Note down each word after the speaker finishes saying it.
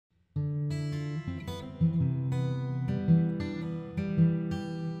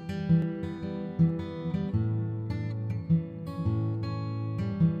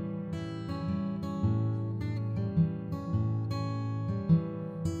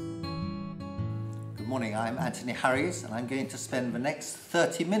morning, I'm Anthony Harries and I'm going to spend the next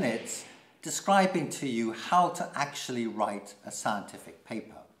 30 minutes describing to you how to actually write a scientific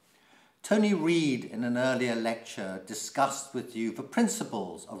paper. Tony Reid in an earlier lecture discussed with you the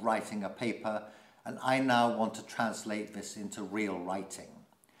principles of writing a paper, and I now want to translate this into real writing.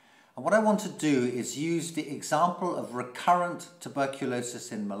 And what I want to do is use the example of recurrent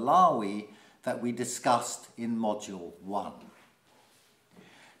tuberculosis in Malawi that we discussed in Module 1.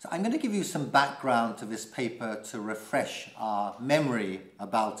 So I'm going to give you some background to this paper to refresh our memory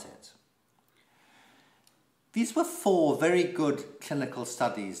about it. These were 4 very good clinical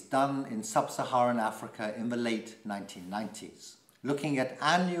studies done in sub-Saharan Africa in the late 1990s, looking at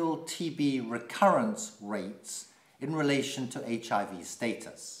annual TB recurrence rates in relation to HIV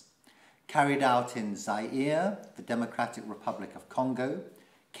status, carried out in Zaire, the Democratic Republic of Congo,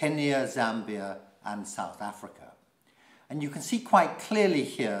 Kenya, Zambia, and South Africa. And you can see quite clearly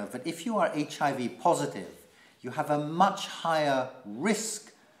here that if you are HIV positive, you have a much higher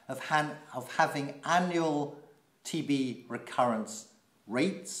risk of having annual TB recurrence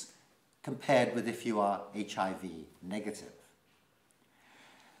rates compared with if you are HIV negative.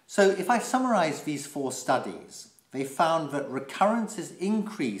 So if I summarize these 4 studies, they found that recurrence is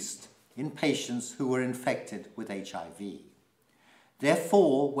increased in patients who were infected with HIV.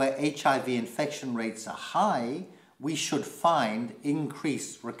 Therefore, where HIV infection rates are high, we should find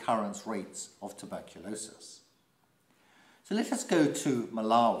increased recurrence rates of tuberculosis. So let us go to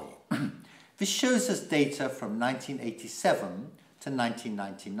Malawi. This shows us data from 1987 to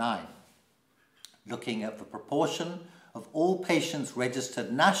 1999, looking at the proportion of all patients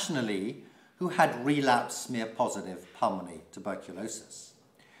registered nationally who had relapsed smear-positive pulmonary tuberculosis.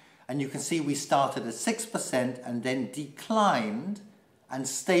 And you can see we started at 6% and then declined and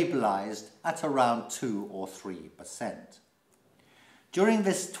stabilized at around 2 or 3%. During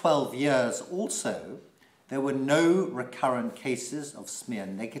this 12 years also, there were no recurrent cases of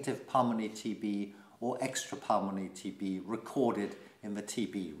smear-negative pulmonary TB or extrapulmonary TB recorded in the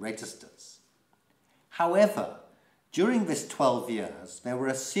TB registers. However, during this 12 years, there were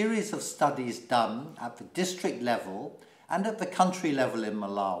a series of studies done at the district level and at the country level in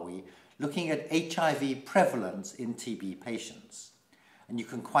Malawi looking at HIV prevalence in TB patients. And you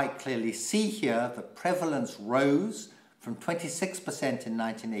can quite clearly see here that prevalence rose from 26% in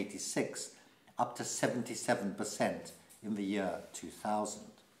 1986 up to 77% in the year 2000.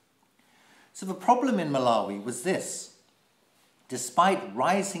 So the problem in Malawi was this. Despite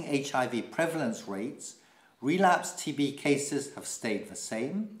rising HIV prevalence rates, relapsed TB cases have stayed the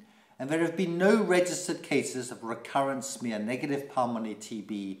same, and there have been no registered cases of recurrent smear-negative pulmonary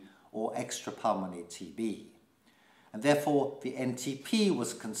TB or extrapulmonary TB. And therefore, the NTP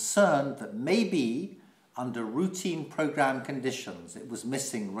was concerned that maybe, under routine program conditions, it was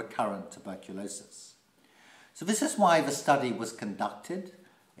missing recurrent tuberculosis. So this is why the study was conducted.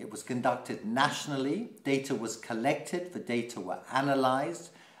 It was conducted nationally, data was collected, the data were analyzed,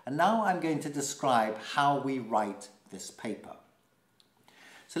 and now I'm going to describe how we write this paper.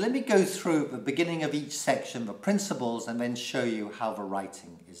 So let me go through the beginning of each section, the principles, and then show you how the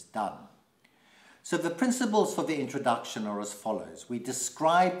writing is done. So the principles for the introduction are as follows. We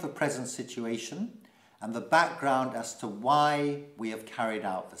describe the present situation and the background as to why we have carried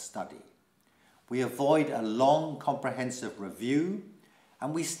out the study. We avoid a long, comprehensive review,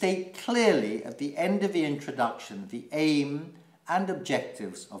 and we state clearly at the end of the introduction the aim and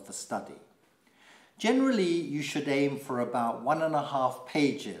objectives of the study. Generally, you should aim for about 1.5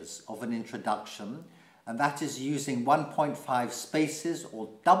 pages of an introduction, and that is using 1.5 spaces or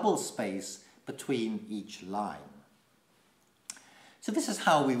double space between each line. So this is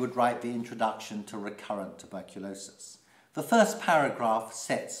how we would write the introduction to recurrent tuberculosis. The first paragraph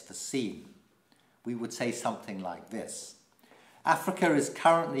sets the scene. We would say something like this. Africa is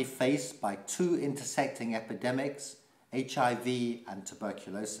currently faced by 2 intersecting epidemics, HIV and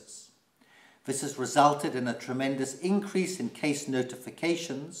tuberculosis. This has resulted in a tremendous increase in case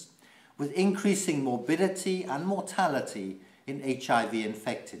notifications, with increasing morbidity and mortality in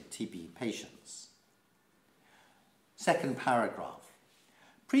HIV-infected TB patients. Second paragraph.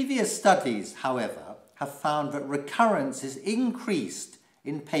 Previous studies, however, have found that recurrence is increased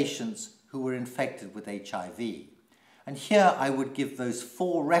in patients who were infected with HIV. And here I would give those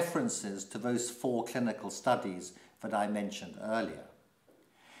 4 references to those 4 clinical studies that I mentioned earlier.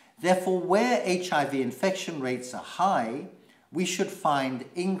 Therefore, where HIV infection rates are high, we should find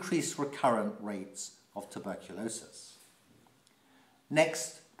increased recurrent rates of tuberculosis.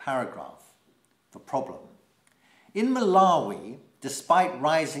 Next paragraph, the problem. In Malawi, despite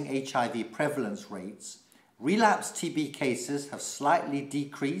rising HIV prevalence rates, relapsed TB cases have slightly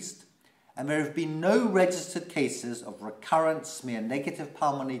decreased and there have been no registered cases of recurrent smear-negative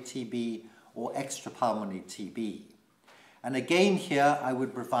pulmonary TB or extrapulmonary TB. And again here I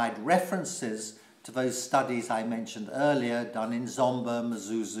would provide references to those studies I mentioned earlier done in Zomba,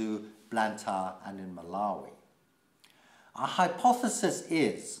 Mzuzu, Blantyre and in Malawi. Our hypothesis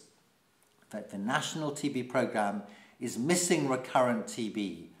is that the National TB Programme is missing recurrent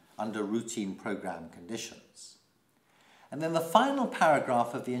TB under routine programme conditions. And then the final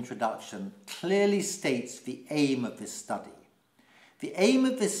paragraph of the introduction clearly states the aim of this study. The aim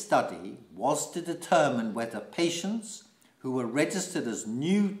of this study was to determine whether patients who were registered as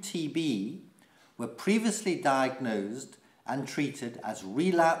new TB were previously diagnosed and treated as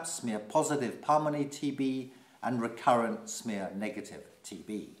relapsed smear-positive pulmonary TB and recurrent smear-negative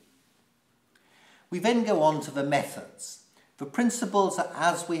TB. We then go on to the methods. The principles are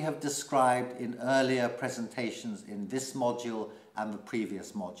as we have described in earlier presentations in this module and the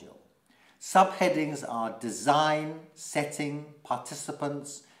previous module. Subheadings are design, setting,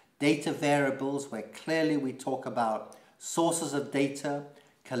 participants, data variables, where clearly we talk about sources of data,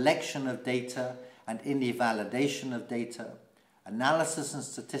 collection of data, and any validation of data, analysis and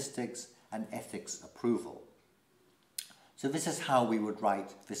statistics, and ethics approval. So this is how we would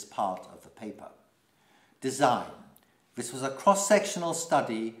write this part of the paper. Design. This was a cross-sectional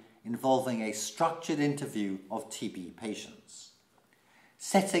study involving a structured interview of TB patients.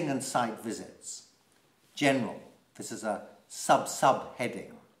 Setting and site visits. General. This is a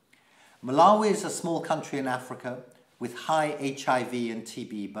sub-heading. Malawi is a small country in Africa with high HIV and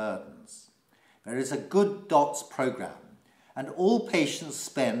TB burdens. There is a good DOTS program, and all patients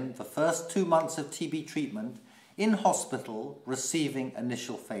spend the first 2 months of TB treatment in hospital receiving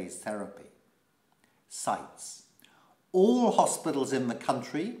initial phase therapy. Sites. All hospitals in the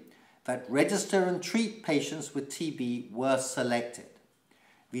country that register and treat patients with TB were selected.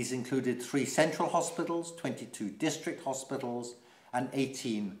 These included 3 central hospitals, 22 district hospitals, and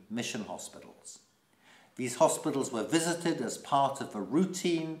 18 mission hospitals. These hospitals were visited as part of the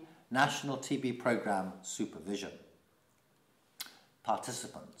routine National TB Programme supervision.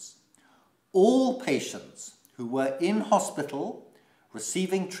 Participants. All patients who were in hospital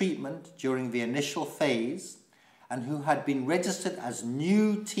receiving treatment during the initial phase and who had been registered as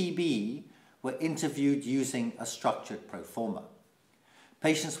new TB were interviewed using a structured pro forma.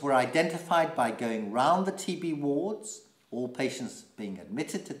 Patients were identified by going round the TB wards, all patients being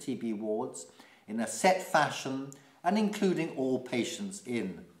admitted to TB wards, in a set fashion and including all patients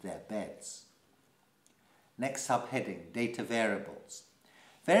in their beds. Next subheading, data variables.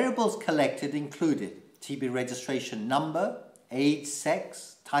 Variables collected included TB registration number, age,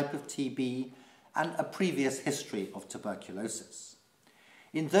 sex, type of TB, and a previous history of tuberculosis.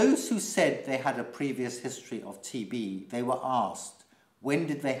 In those who said they had a previous history of TB, they were asked, when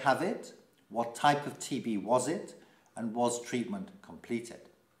did they have it, what type of TB was it, and was treatment completed.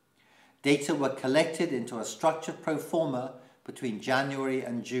 Data were collected into a structured pro forma between January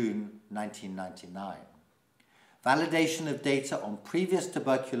and June 1999. Validation of data on previous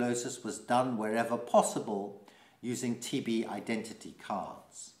tuberculosis was done wherever possible using TB identity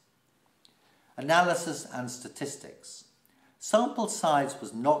cards. Analysis and statistics. Sample size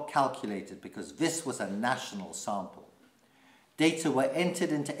was not calculated because this was a national sample. Data were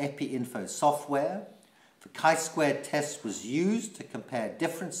entered into EpiInfo software. The chi-squared test was used to compare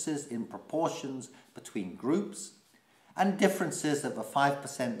differences in proportions between groups, and differences at the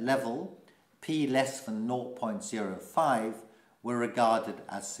 5% level, p less than 0.05, were regarded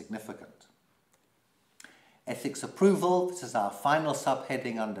as significant. Ethics approval, this is our final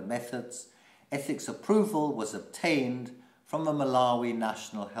subheading under methods. Ethics approval was obtained from the Malawi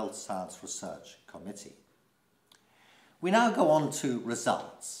National Health Science Research Committee. We now go on to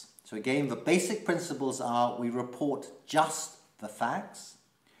results. So again, the basic principles are we report just the facts,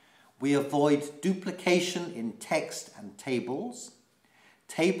 we avoid duplication in text and tables.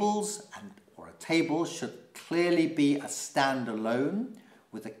 Tables or a table should clearly be a standalone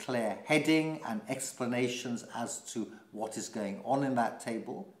with a clear heading and explanations as to what is going on in that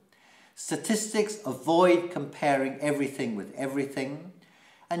table. Statistics, avoid comparing everything with everything,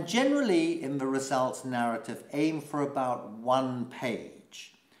 and generally in the results narrative aim for about 1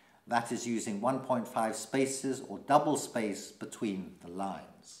 page. That is using 1.5 spaces or double space between the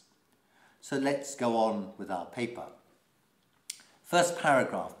lines. So let's go on with our paper. First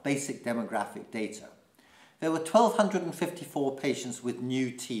paragraph, basic demographic data. There were 1,254 patients with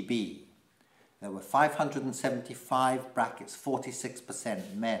new TB. There were 575, brackets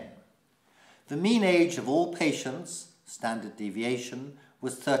 46% men. The mean age of all patients, standard deviation,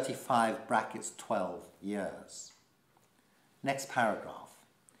 was 35, brackets 12 years. Next paragraph.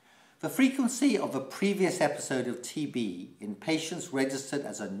 The frequency of a previous episode of TB in patients registered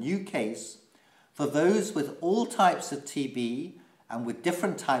as a new case for those with all types of TB and with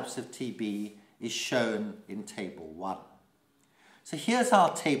different types of TB is shown in Table 1. So here's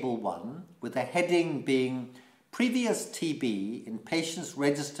our Table 1 with the heading being Previous TB in patients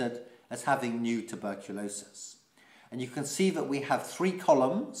registered as having new tuberculosis. And you can see that we have 3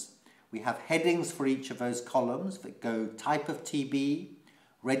 columns. We have headings for each of those columns that go type of TB,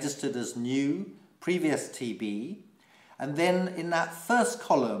 registered as new, previous TB, and then in that first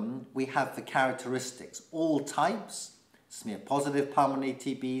column we have the characteristics, all types, smear positive pulmonary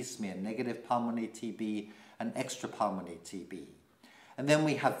TB, smear negative pulmonary TB, and extrapulmonary TB. And then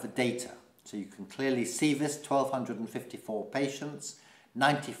we have the data. So you can clearly see this, 1,254 patients,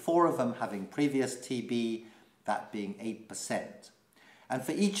 94 of them having previous TB, that being 8%. And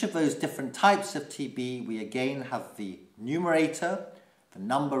for each of those different types of TB, we again have the numerator, the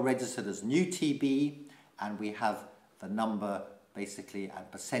number registered as new TB, and we have the number basically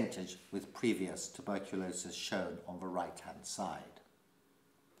and percentage with previous tuberculosis shown on the right-hand side.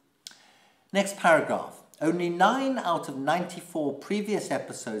 Next paragraph. Only 9 out of 94 previous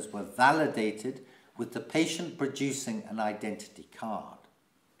episodes were validated with the patient producing an identity card.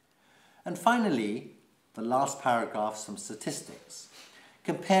 And finally, the last paragraph, some statistics.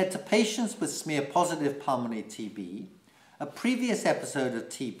 Compared to patients with smear-positive pulmonary TB, a previous episode of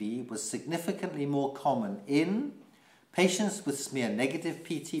TB was significantly more common in patients with smear-negative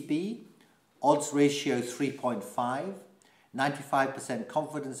PTB, odds ratio 3.5, 95%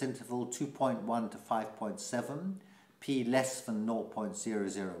 confidence interval 2.1 to 5.7, p less than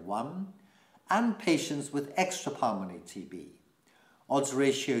 0.001, and patients with extrapulmonary TB, odds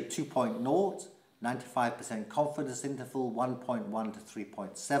ratio 2.0, 95% confidence interval 1.1 to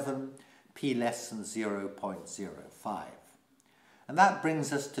 3.7, p less than 0.05. And that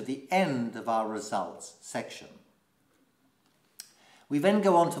brings us to the end of our results section. We then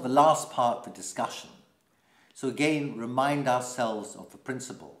go on to the last part of the discussion. So again, remind ourselves of the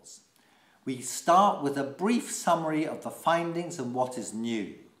principles. We start with a brief summary of the findings and what is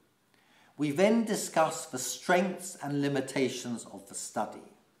new. We then discuss the strengths and limitations of the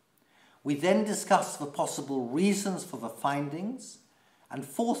study. We then discuss the possible reasons for the findings, and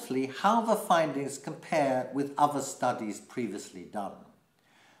fourthly, how the findings compare with other studies previously done.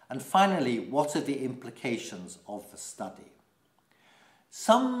 And finally, what are the implications of the study?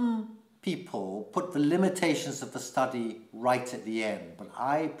 Some people put the limitations of the study right at the end, but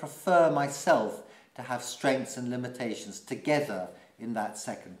I prefer myself to have strengths and limitations together in that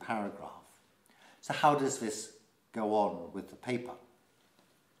second paragraph. So how does this go on with the paper?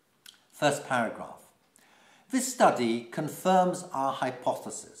 First paragraph. This study confirms our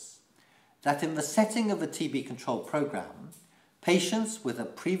hypothesis that in the setting of a TB control program, patients with a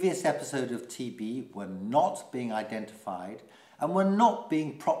previous episode of TB were not being identified and were not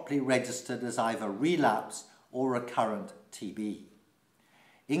being properly registered as either relapse or recurrent TB.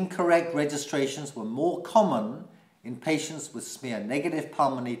 Incorrect registrations were more common in patients with smear-negative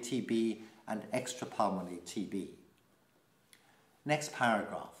pulmonary TB and extrapulmonary TB. Next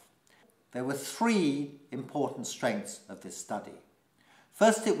paragraph. There were 3 important strengths of this study.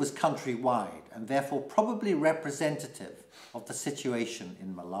 First, it was countrywide and therefore probably representative of the situation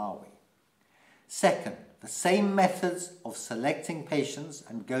in Malawi. Second, the same methods of selecting patients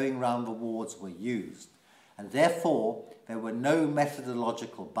and going round the wards were used, and therefore there were no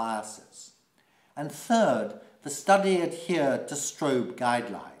methodological biases. And third, the study adhered to strobe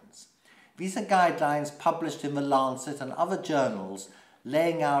guidelines. These are guidelines published in The Lancet and other journals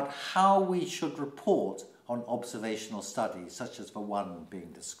laying out how we should report on observational studies, such as the one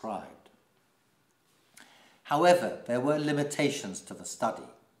being described. However, there were limitations to the study.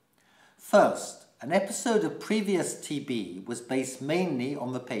 First, an episode of previous TB was based mainly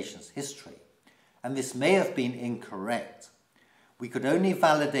on the patient's history, and this may have been incorrect. We could only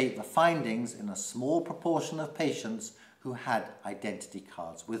validate the findings in a small proportion of patients who had identity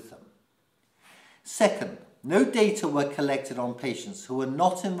cards with them. Second, no data were collected on patients who were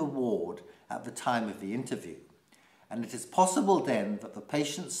not in the ward at the time of the interview, and it is possible then that the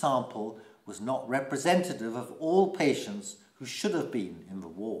patient sample was not representative of all patients who should have been in the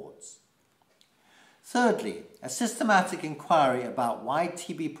wards. Thirdly, a systematic inquiry about why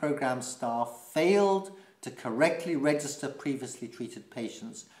TB program staff failed to correctly register previously treated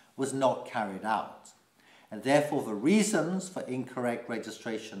patients was not carried out, and therefore the reasons for incorrect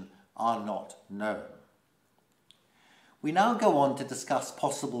registration are not known. We now go on to discuss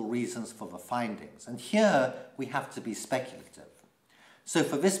possible reasons for the findings, and here we have to be speculative. So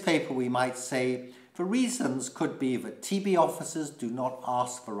for this paper we might say The reasons could be that TB officers do not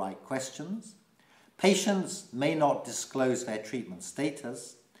ask the right questions, patients may not disclose their treatment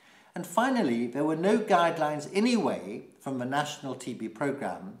status, and finally, there were no guidelines anyway from the National TB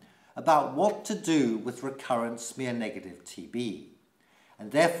Programme about what to do with recurrent smear-negative TB, and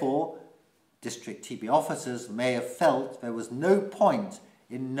therefore district TB officers may have felt there was no point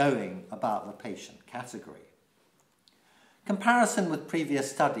in knowing about the patient category. Comparison with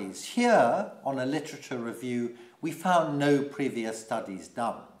previous studies. Here, on a literature review, we found no previous studies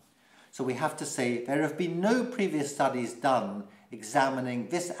done. So we have to say there have been no previous studies done examining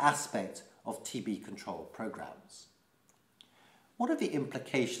this aspect of TB control programs. What are the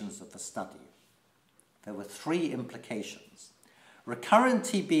implications of the study? There were 3 implications. Recurrent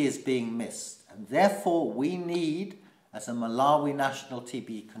TB is being missed, and therefore we need, as a Malawi National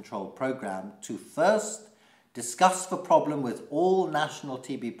TB Control Programme, to first discuss the problem with all National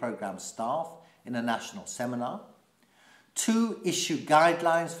TB Programme staff in a national seminar. 2, issue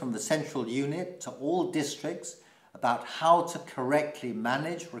guidelines from the central unit to all districts about how to correctly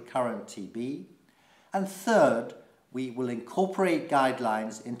manage recurrent TB. And 3rd, we will incorporate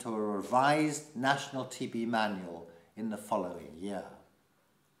guidelines into a revised National TB Manual in the following year.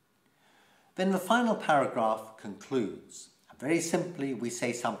 Then the final paragraph concludes. Very simply, we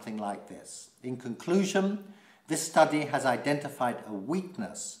say something like this. In conclusion, this study has identified a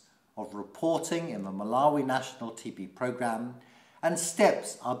weakness of reporting in the Malawi National TB Programme, and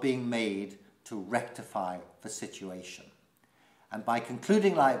steps are being made to rectify the situation. And by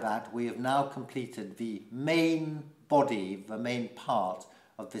concluding like that, we have now completed the main body, the main part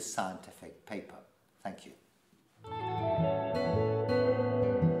of this scientific paper. Thank you.